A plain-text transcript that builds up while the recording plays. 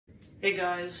Hey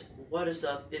guys, what is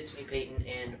up? It's me, Peyton,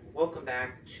 and welcome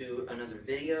back to another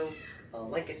video.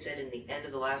 Like I said in the end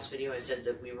of the last video, I said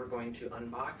that we were going to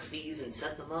unbox these and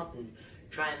set them up and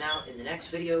try them out in the next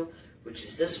video, which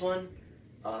is this one.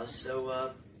 I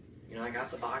got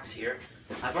the box here.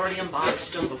 I've already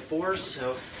unboxed them before,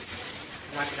 so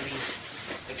I'm not going to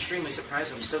be extremely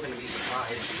surprised. I'm still going to be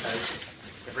surprised because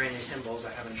they're brand new CYMBALS.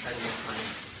 I haven't tried them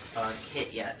with my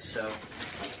kit yet, so...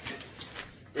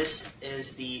 This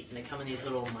is they come in these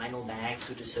little Meinl bags,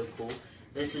 which is so cool.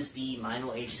 This is the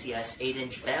Meinl HCS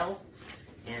 8-inch bell,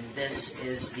 and this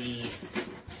is the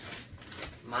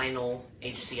Meinl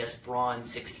HCS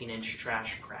bronze 16-inch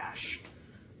trash crash,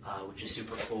 which is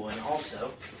super cool. And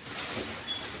also,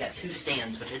 we got two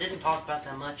stands, which I didn't talk about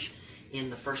that much in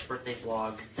the first birthday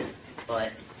vlog,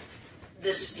 but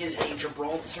this is a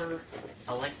Gibraltar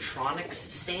electronics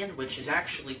stand, which is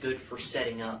actually good for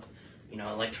setting up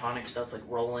electronic stuff like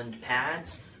Roland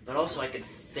pads, but also I could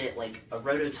fit like a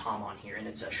rototom on here, and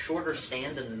it's a shorter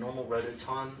stand than the normal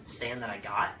rototom stand that I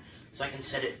got, so I can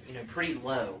set it, pretty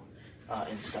low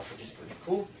and stuff, which is pretty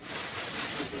cool.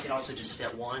 You can also just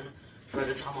fit one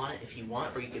rototom on it if you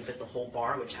want, or you can fit the whole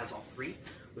bar, which has all three,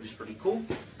 which is pretty cool.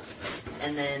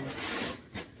 And then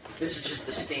this is just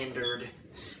the standard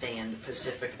stand,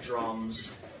 Pacific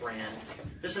Drums brand.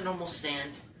 Just a normal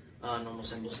stand, normal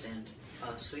cymbal stand.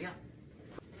 So yeah.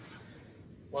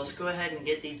 Well, let's go ahead and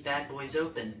get these bad boys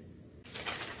open.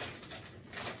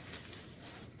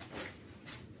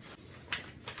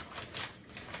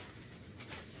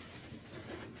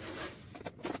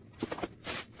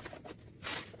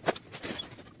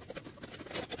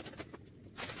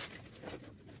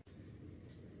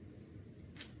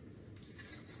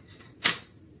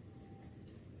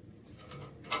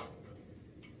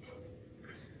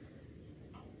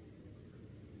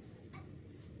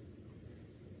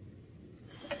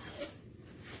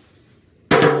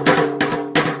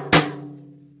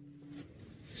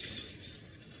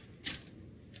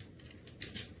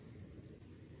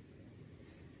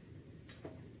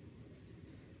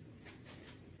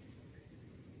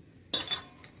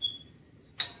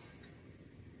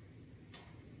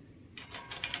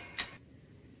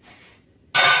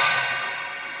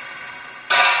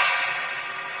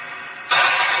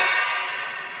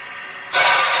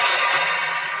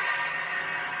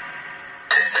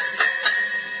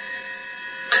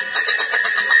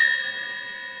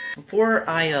 Before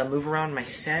I move around my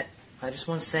set, I just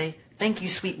want to say thank you,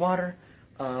 Sweetwater.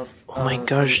 Oh my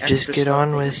gosh, just get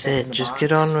on with it. Just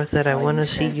get on with it. I want to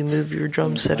see you move your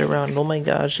drum set around. Oh my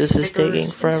gosh, this is taking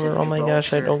forever. Oh my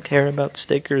gosh, I don't care about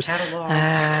stickers.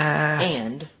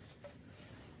 And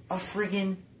a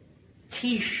friggin'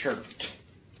 t-shirt.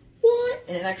 What?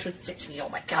 And it actually fits me. Oh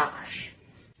my gosh.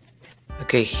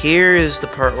 Okay, here is the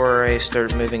part where I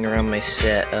start moving around my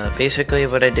set. Basically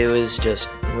what I do is just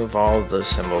move all the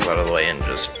cymbals out of the way and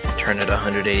just turn it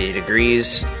 180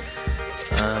 degrees.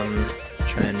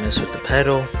 Try and mess with the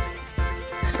pedal,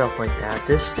 stuff like that.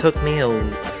 This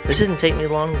didn't take me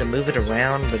long to move it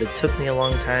around, but it took me a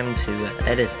long time to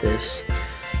edit this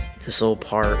little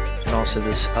part, and also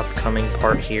this upcoming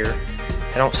part here.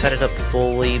 I don't set it up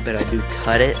fully, but I do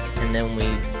cut it, and then we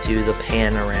do the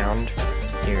pan around.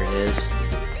 Here it is.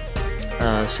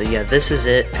 So yeah, this is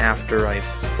it after I've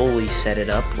fully set it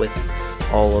up with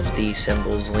all of the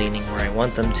cymbals leaning where I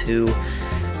want them to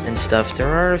and stuff. There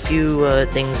are a few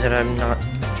things that I'm not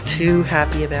too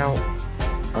happy about,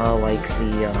 like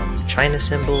the China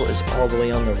cymbal is all the way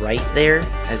on the right there.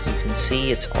 As you can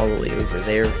see, it's all the way over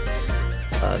there.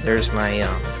 There's my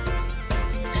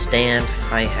stand,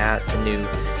 hi-hat, the new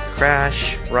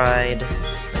crash, ride,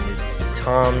 my new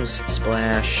toms,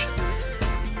 splash,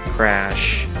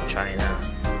 crash, China,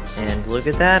 and look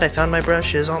at that, I found my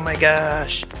brushes, oh my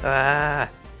gosh,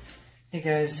 Hey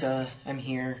guys, I'm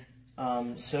here.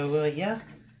 Yeah,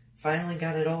 finally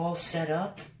got it all set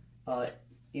up,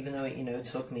 even though, it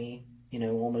took me,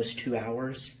 almost 2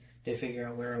 hours to figure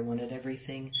out where I wanted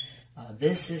everything.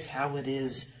 This is how it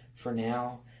is for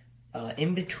now.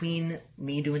 In between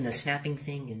me doing the snapping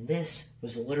thing and this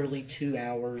was literally 2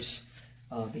 hours.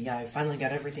 But yeah, I finally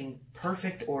got everything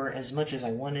perfect, or as much as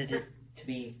I wanted it to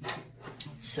be.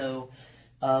 So,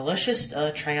 let's just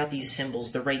try out these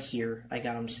cymbals. They're right here. I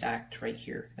got them stacked right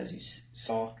here, as you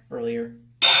saw earlier.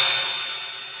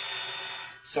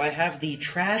 So I have the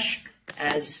trash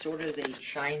as sort of a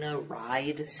China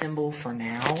ride cymbal for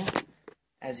now,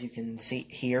 as you can see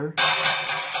here.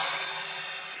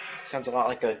 Sounds a lot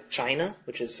like a China,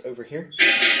 which is over here.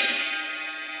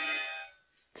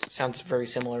 Sounds very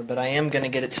similar, but I am going to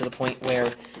get it to the point where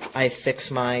I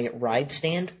fix my ride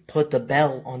stand, put the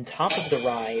bell on top of the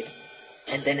ride,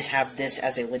 and then have this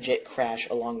as a legit crash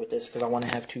along with this, because I want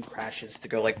to have 2 crashes to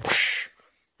go like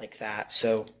that.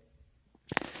 So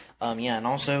yeah, and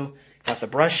also got the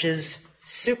brushes,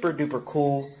 super duper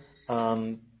cool.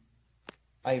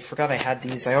 I forgot I had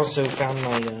these. I also found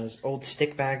my old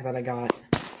stick bag that I got.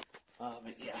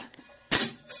 But yeah.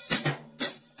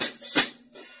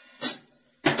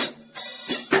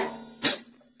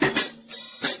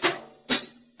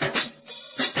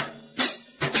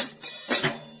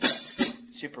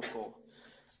 Super cool.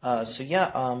 So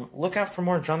yeah, look out for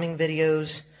more drumming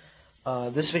videos.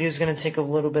 This video is going to take a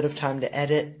little bit of time to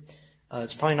edit.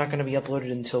 It's probably not going to be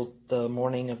uploaded until the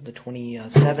morning of the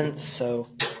 27th, so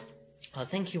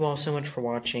thank you all so much for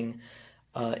watching.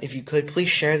 If you could, please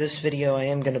share this video. I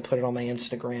am going to put it on my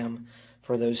Instagram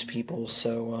for those people,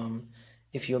 so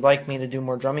if you would like me to do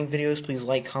more drumming videos, please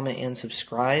like, comment, and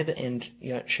subscribe, and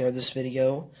share this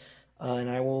video. And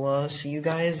I will see you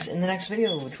guys in the next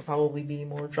video, which will probably be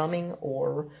more drumming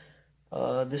or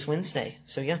this Wednesday.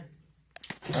 So yeah,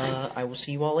 I will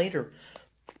see you all later.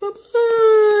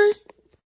 Bye-bye!